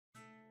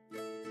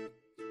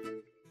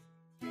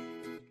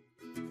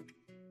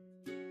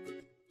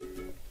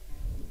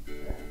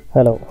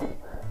Hello,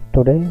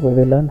 today we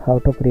will learn how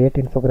to create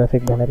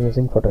infographic banner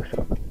using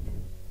Photoshop.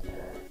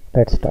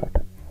 Let's start.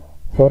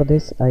 For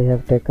this I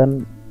have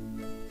taken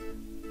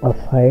a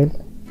file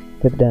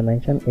with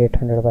dimension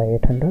 800 by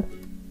 800.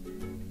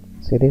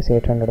 See this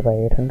 800 by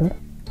 800.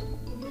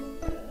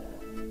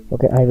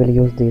 Okay, I will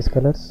use these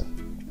colors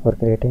for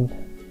creating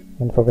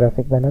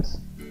infographic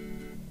banners.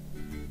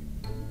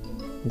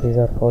 These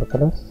are 4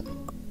 colors.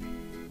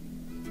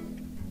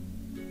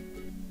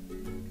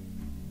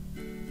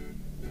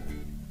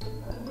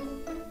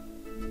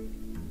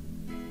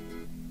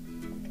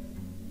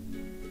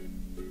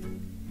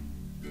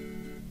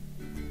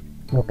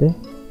 Okay,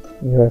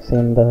 you have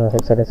seen the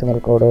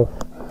hexadecimal code of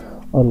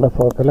all the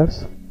 4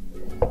 colors.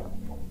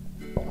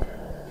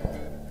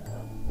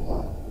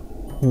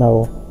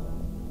 Now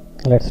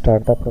let's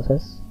start the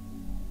process.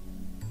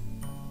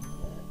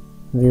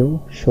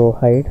 View, show,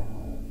 hide,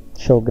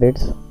 show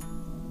grids.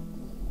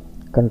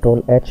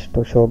 Control H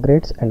to show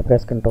grids and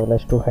press Control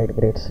H to hide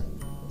grids.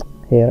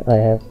 Here I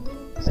have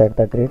set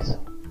the grids.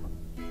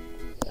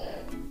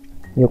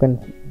 You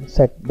can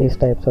set these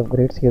types of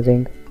grids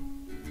using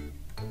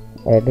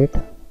Edit,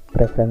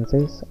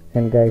 Preferences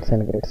and Guides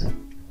and Grids.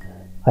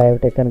 I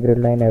have taken grid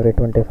line every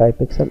 25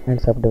 pixel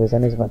and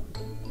subdivision is 1.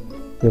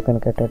 You can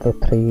cut it to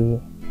 3,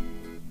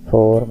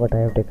 4, but I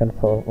have taken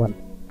 1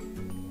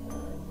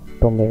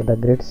 to make the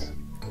grids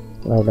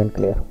loud and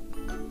clear.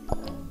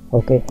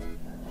 Okay,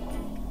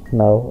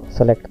 now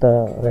select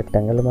the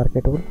rectangle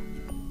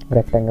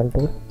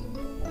tool,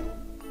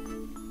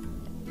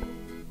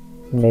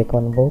 make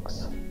one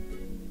box.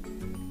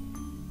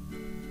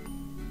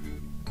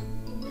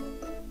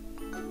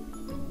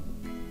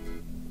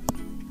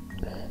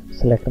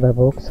 Select the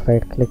box,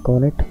 right click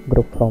on it,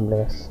 group from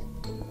layers.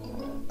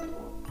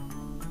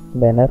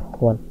 Banner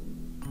 1.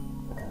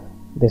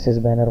 This is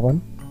banner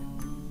 1.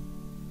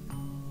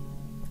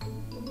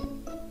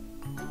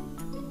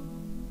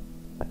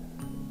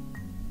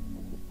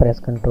 Press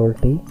Ctrl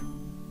T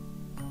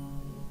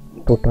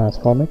to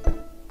transform it.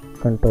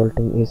 Ctrl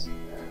T is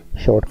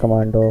short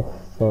command of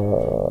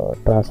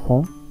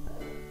transform.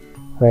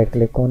 Right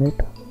click on it,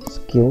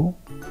 skew.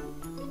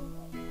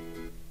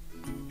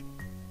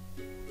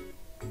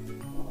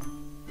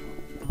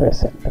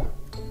 Press enter.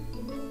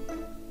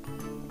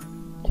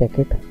 Check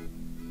it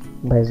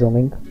by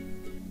zooming.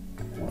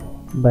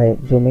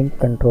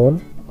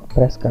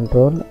 Press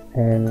control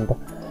and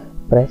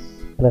press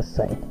plus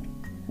sign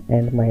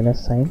and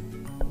minus sign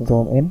to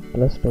zoom in,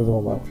 plus to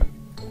zoom out.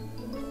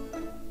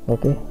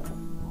 Okay,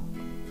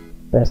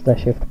 press the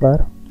shift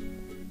bar,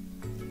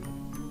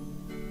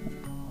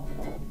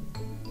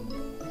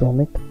 zoom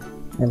it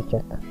and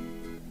check.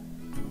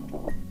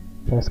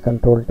 Press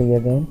Ctrl T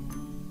again,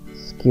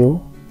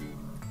 skew.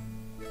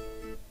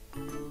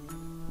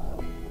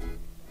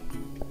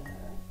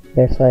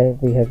 That's why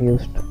we have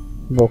used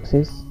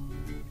boxes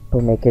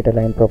to make it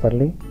align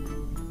properly.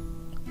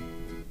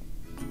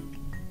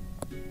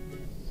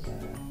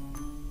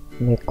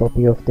 Make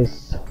copy of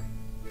this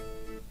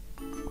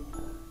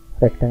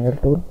rectangle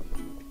tool,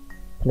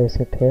 place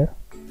it here,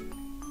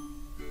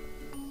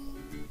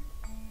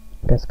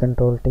 press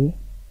Ctrl T,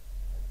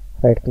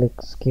 right click,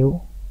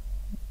 skew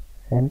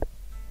and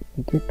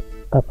make it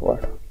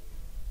upward.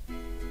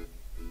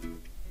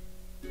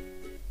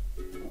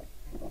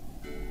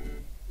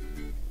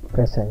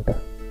 Press enter.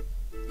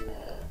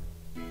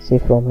 See,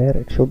 from here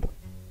it should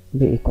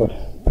be equal.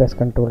 Press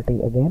Ctrl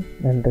T again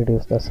and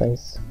reduce the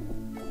size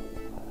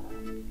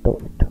to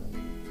it,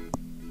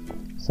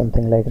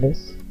 something like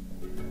this.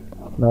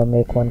 Now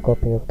make one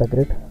copy of the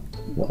grid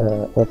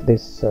of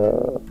this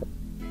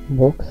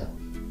box,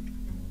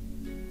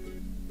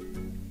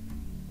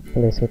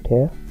 place it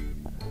here,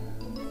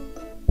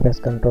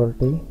 press Ctrl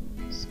T,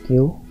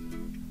 skew,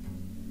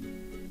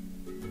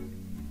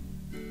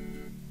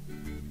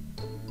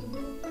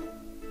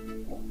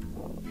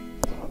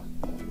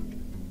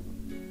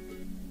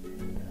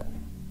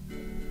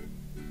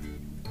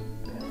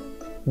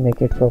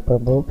 make it proper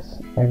box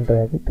and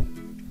drag it,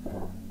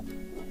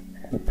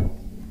 and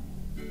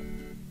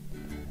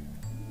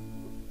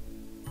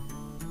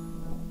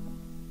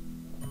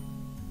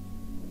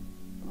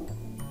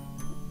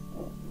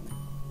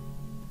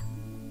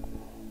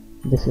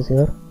this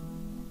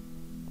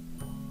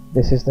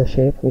is the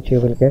shape which you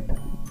will get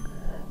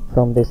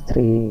from these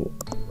 3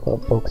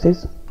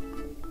 boxes.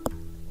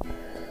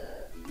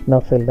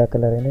 Now fill the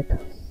color in it.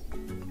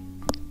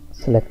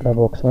 Select the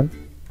box 1,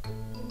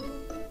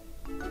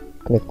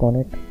 click on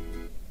it,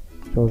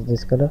 choose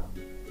this color.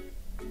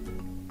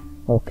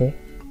 Okay,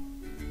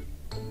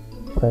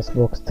 press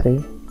box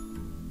 3,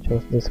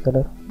 choose this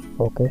color.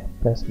 Okay,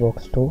 press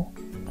box 2,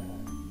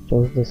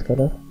 choose this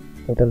color,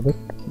 little bit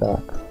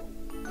dark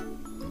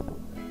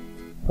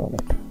from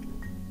it.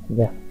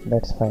 Yeah,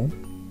 that's fine.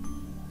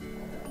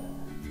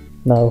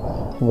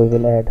 Now we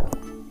will add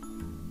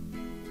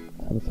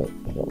some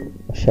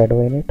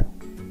shadow in it.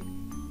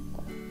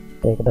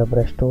 Take the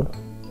brush tool,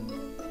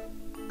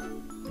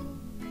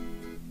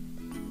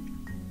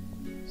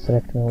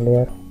 select new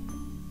layer,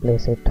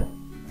 place it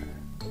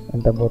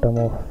at the bottom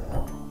of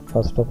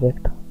first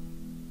object,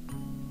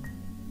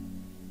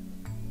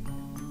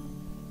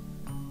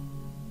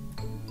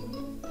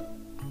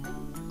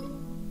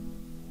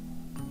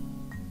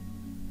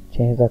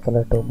 change the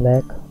color to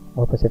black,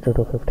 opacity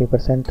to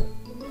 50%,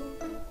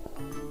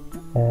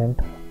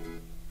 and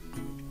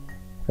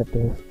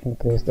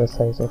increase the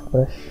size of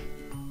brush.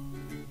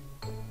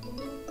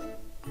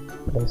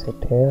 Place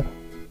it here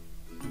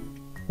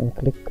and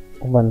click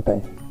one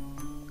time.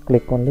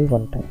 Click only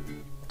one time.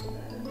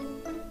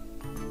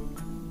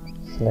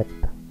 Select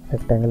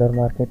rectangular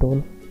marquee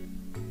tool.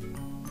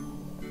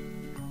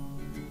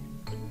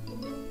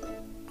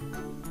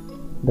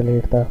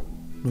 Delete the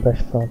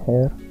brush from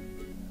here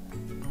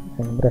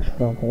and brush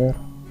from here.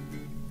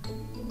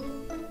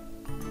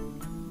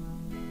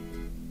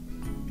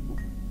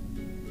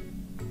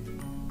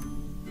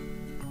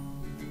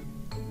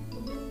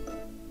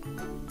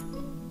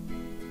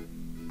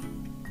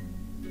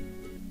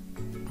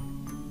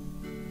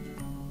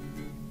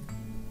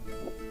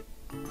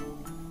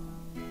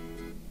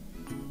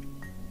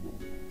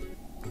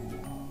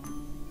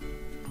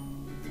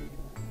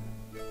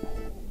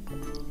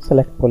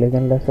 Select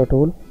polygon lasso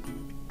tool,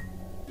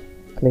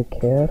 click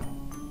here,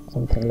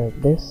 something like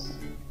this,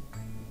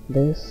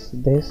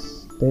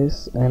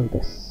 this and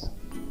this.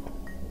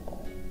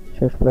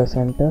 Shift plus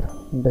enter,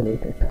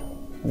 delete it.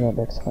 No,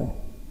 that's fine.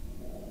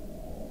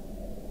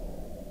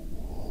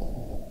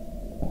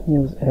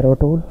 Use arrow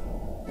tool,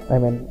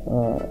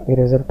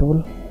 eraser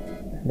tool,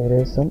 and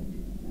erase some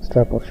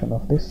extra portion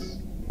of this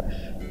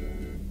brush.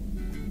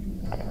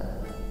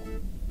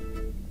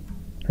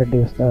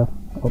 Reduce the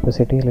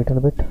opacity a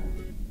little bit.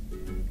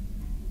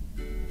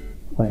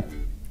 Fine.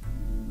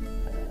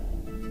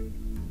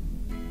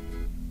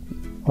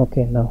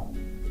 Okay, now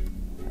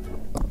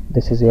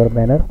this is your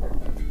banner.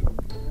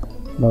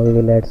 Now we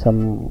will add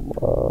some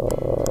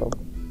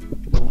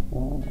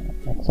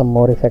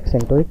more effects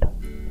into it.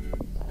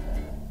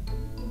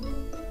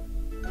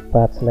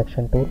 Path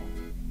selection tool.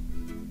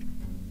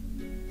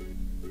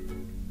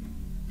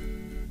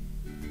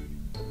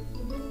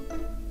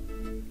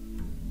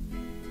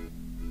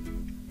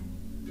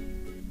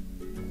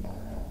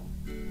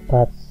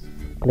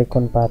 Click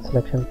on path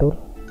selection tool.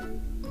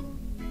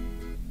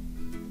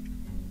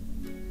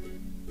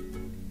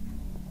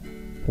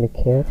 Click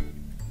here.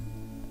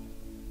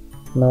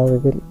 Now we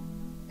will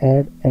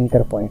add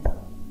anchor point.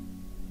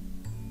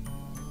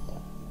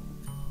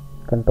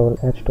 Control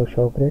H to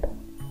show grid.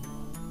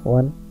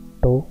 1,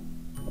 2,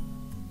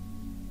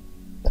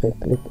 3.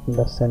 Click in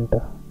the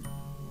center.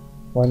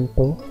 1,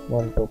 2,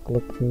 1, 2.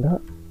 Click in the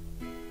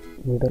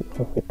middle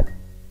of it.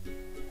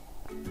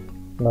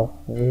 Now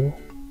view,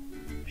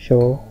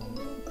 show.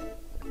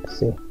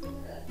 See,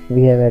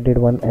 we have added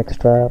one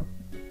extra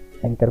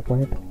anchor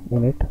point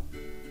in it.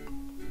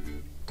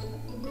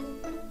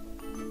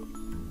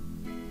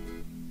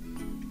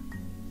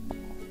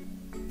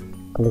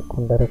 Click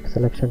on direct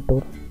selection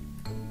tool.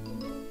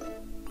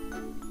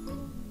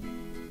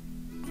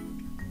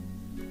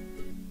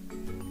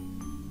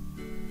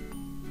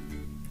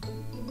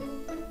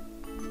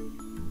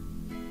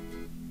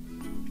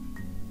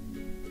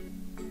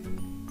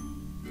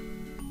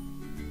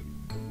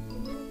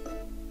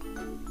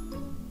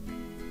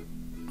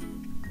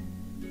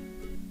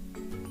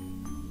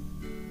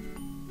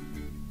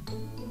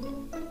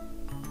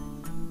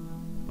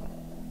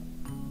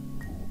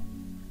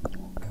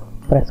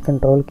 Press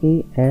Ctrl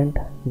key and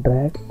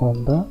drag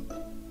on the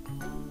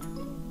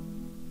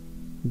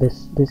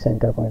this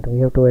anchor point. We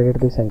have to edit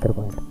this anchor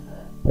point.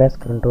 Press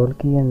Ctrl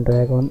key and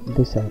drag on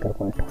this anchor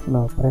point.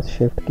 Now press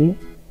Shift key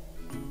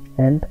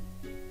and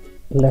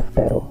left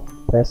arrow.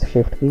 Press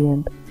Shift key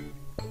and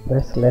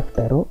press left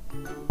arrow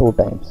 2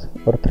 times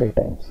or 3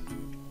 times.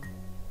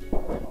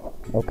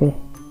 Okay.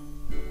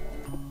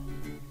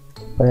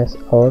 Press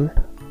Alt.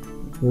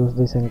 Use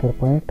this anchor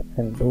point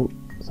and do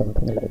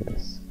something like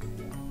this.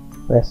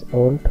 Press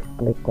Alt,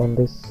 click on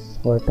this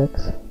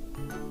vertex,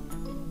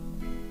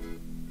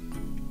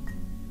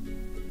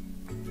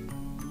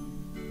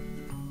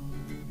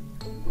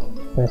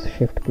 press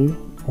Shift key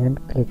and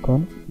click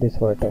on this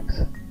vertex.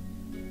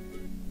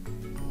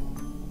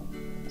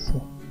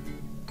 So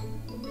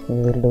we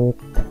will do it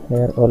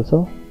here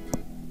also.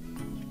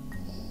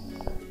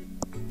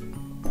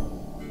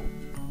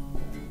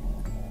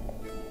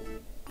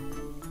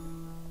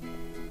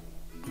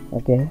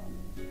 Okay,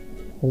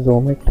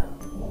 zoom it.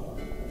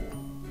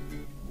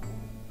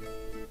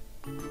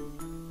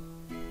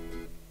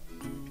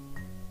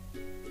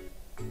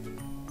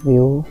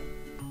 View,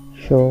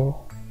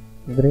 show,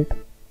 grid,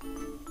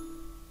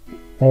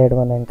 add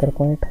one anchor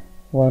point,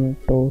 1,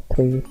 2,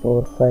 3,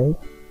 4, 5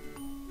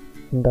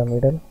 in the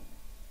middle.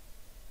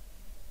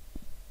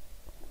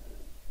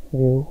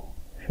 View,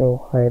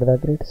 show, hide the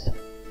grids,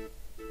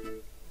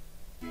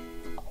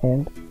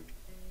 and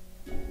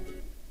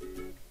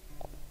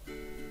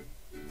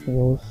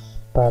use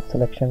path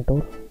selection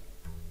tool.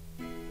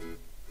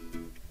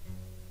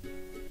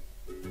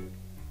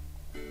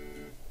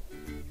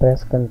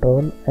 Press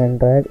Ctrl and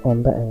drag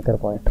on the anchor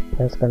point.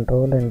 Press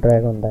Ctrl and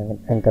drag on the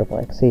anchor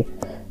point. See,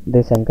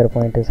 this anchor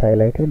point is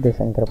highlighted, this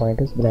anchor point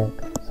is blank,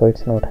 so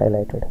it's not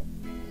highlighted.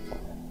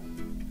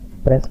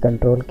 Press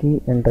Ctrl key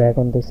and drag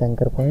on this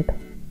anchor point.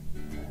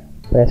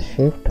 Press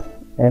Shift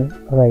and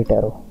right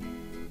arrow.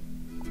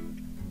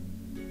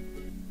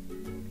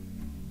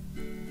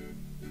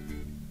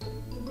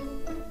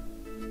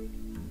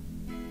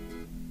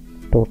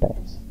 2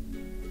 times.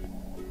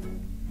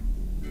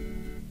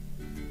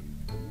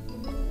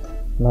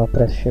 Now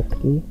press shift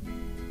key,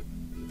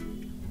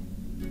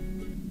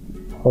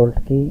 hold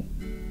key,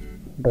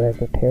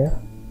 drag it here,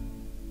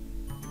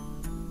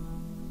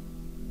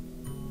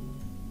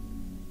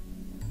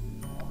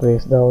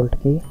 press the alt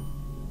key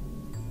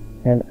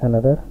and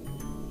another,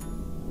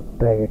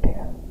 drag it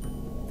here.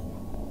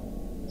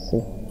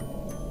 See,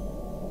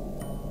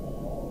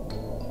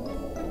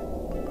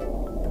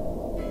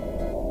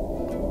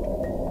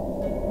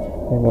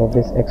 remove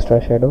this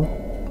extra shadow.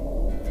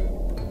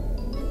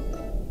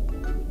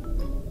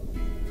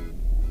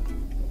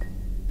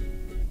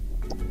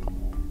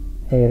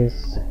 Here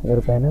is your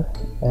banner.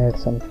 Add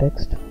some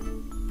text.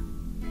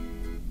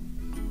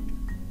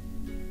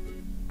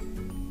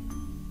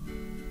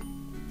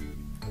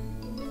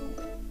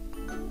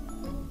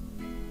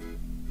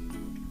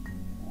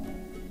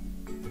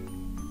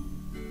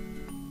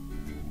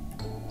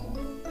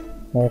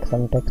 Add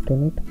some text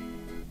in it.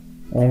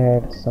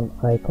 Add some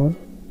icon.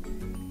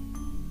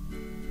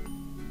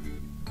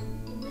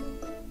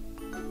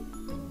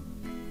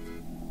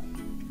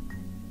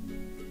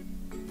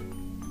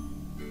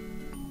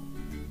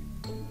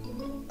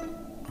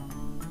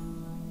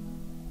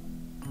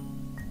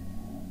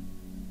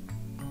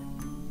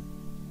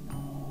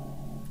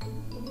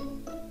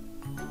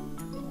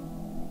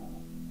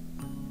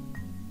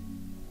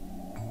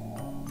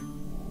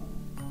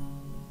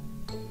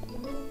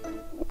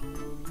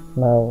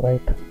 Now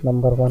write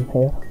number 1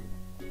 here.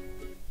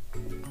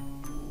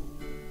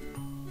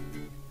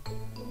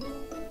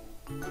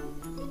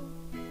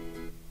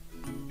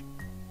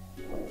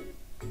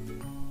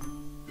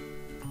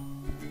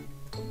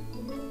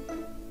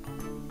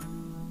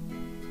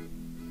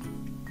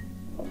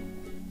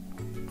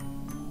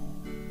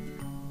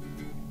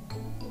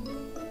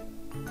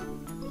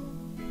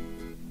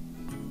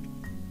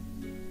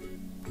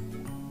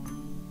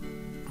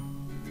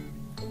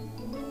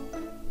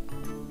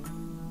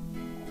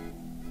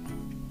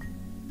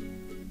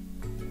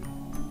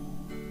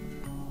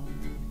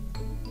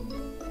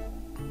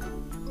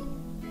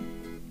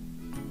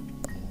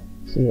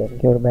 See here,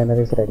 your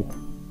banner is ready.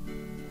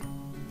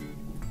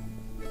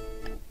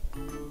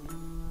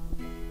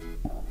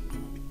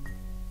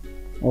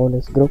 All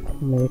this group,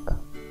 make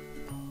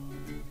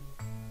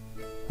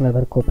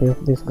another copy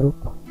of this group,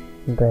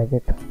 drag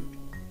it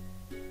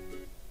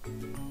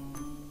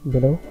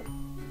below,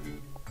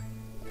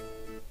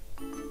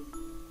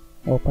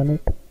 open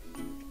it,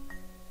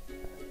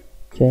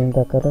 change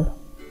the color,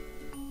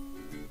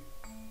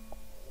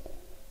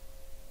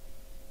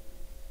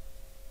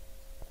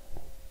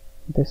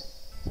 this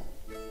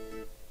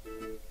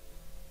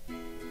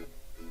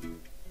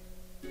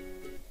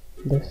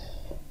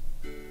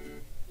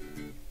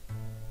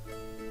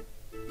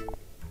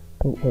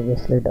to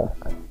obviously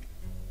dark.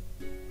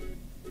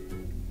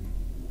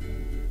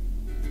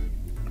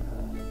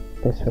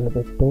 This will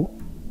be 2.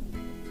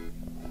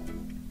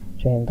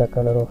 Change the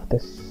color of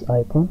this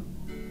icon.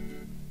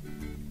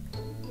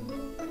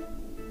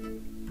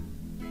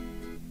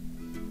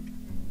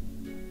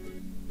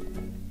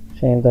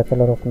 Change the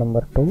color of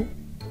number 2.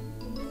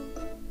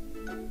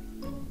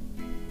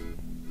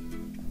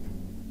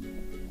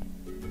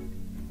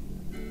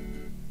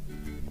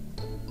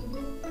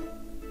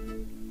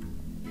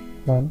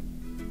 One,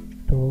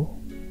 two,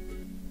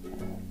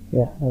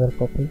 yeah, another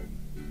copy.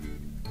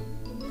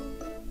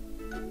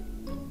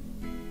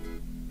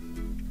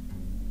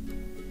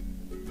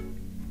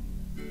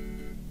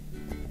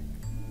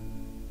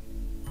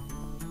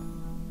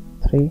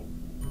 Three,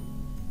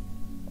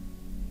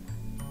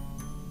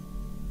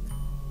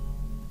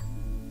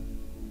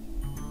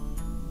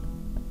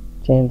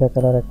 change the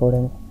color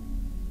according.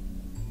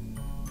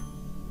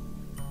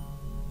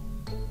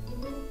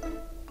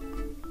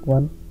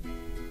 One.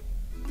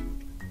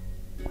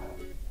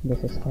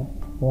 This is fine.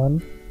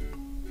 1,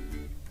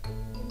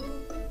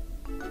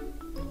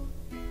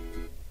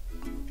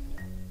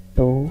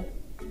 2,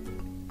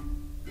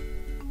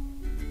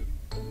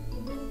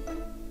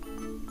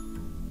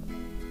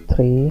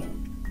 3.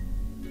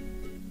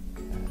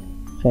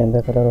 Change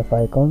the color of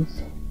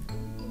icons.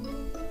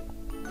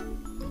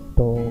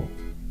 2.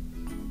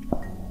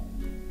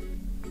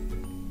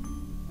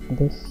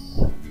 This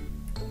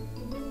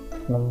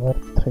number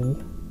 3.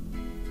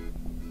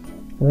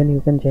 Even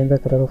you can change the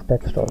color of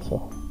text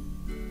also.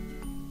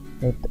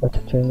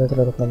 Change the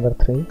color of number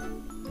 3.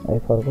 I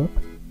forgot.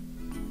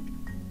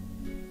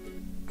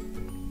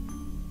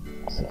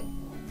 See,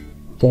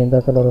 change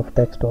the color of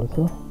text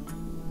also.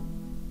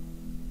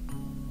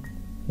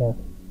 Yeah,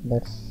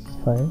 that's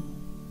fine.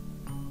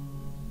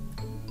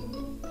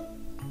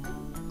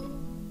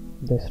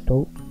 This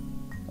 2,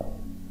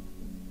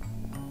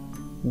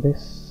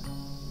 this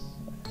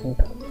and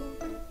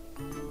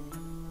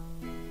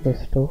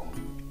this 2,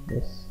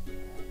 this.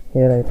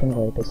 Here I think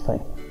white is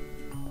fine.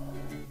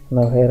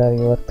 Now here are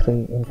your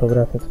 3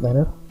 infographics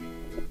banner.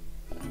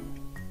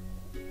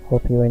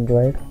 Hope you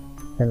enjoyed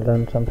and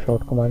learned some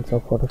short commands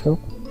of Photoshop.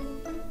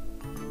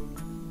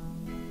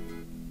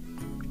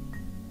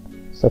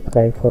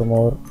 Subscribe for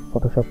more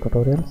Photoshop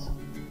tutorials.